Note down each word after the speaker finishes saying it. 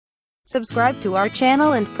Subscribe to our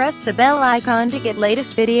channel and press the bell icon to get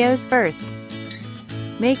latest videos first.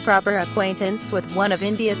 Make proper acquaintance with one of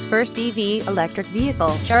India's first EV electric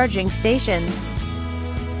vehicle charging stations.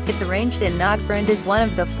 It's arranged in Nagpur and is one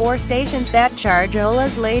of the 4 stations that charge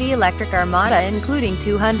Ola's Lady Electric Armada, including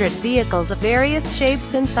 200 vehicles of various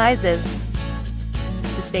shapes and sizes.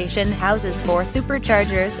 The station houses 4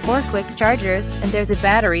 superchargers, or quick chargers, and there's a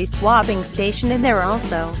battery swapping station in there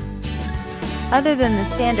also. Other than the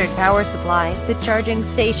standard power supply, the charging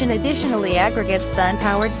station additionally aggregates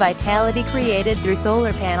sun-powered vitality created through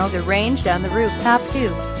solar panels arranged on the rooftop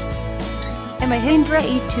too. A Mahindra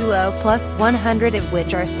e-2O Plus 100 of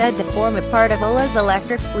which are said to form a part of Ola's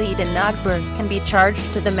electric fleet in Nagpur, can be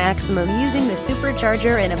charged to the maximum using the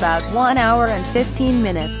supercharger in about 1 hour and 15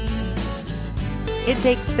 minutes. It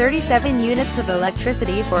takes 37 units of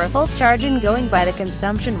electricity for a full charge, and going by the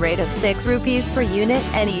consumption rate of 6 rupees per unit,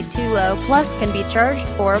 an e-2O Plus can be charged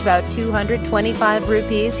for about 225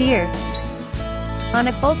 rupees here. On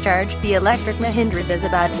a full charge, the electric Mahindra does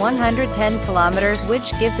about 110 kilometers,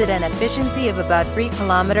 which gives it an efficiency of about 3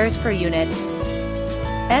 kilometers per unit.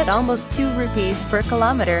 At almost 2 rupees per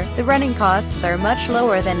kilometer, the running costs are much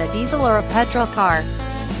lower than a diesel or a petrol car.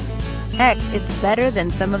 Heck, it's better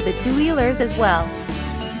than some of the two-wheelers as well.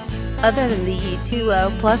 Other than the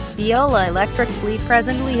e-2O Plus, the Ola electric fleet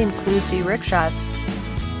presently includes e-rickshaws.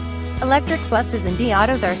 Electric buses and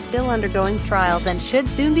e-autos are still undergoing trials and should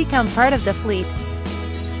soon become part of the fleet.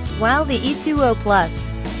 While the e-2O Plus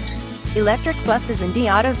electric buses and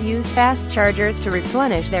e-autos use fast chargers to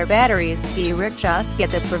replenish their batteries, the e-rickshaws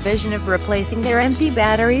get the provision of replacing their empty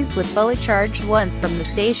batteries with fully charged ones from the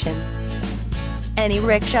station. Any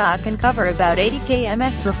rickshaw can cover about 80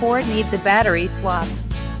 km before it needs a battery swap.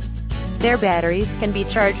 Their batteries can be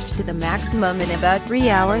charged to the maximum in about 3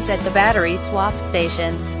 hours at the battery swap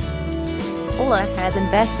station. Ola has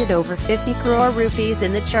invested over 50 crore rupees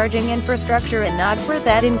in the charging infrastructure in Nagpur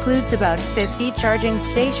that includes about 50 charging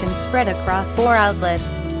stations spread across 4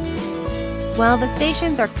 outlets. While the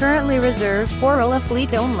stations are currently reserved for Ola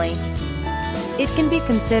fleet only, it can be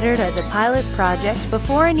considered as a pilot project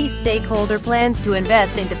before any stakeholder plans to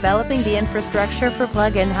invest in developing the infrastructure for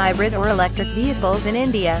plug-in hybrid or electric vehicles in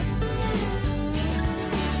India.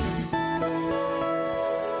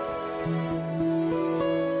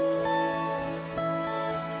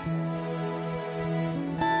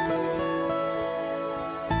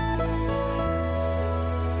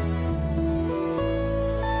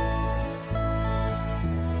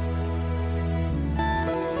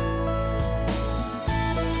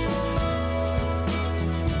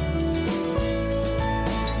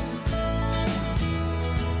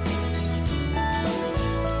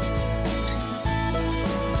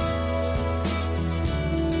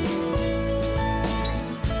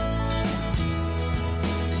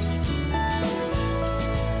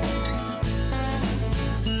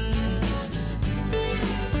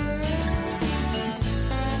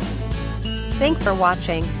 Thanks for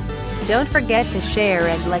watching. Don't forget to share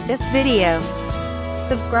and like this video.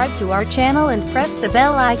 Subscribe to our channel and press the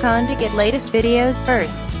bell icon to get latest videos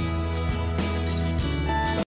first.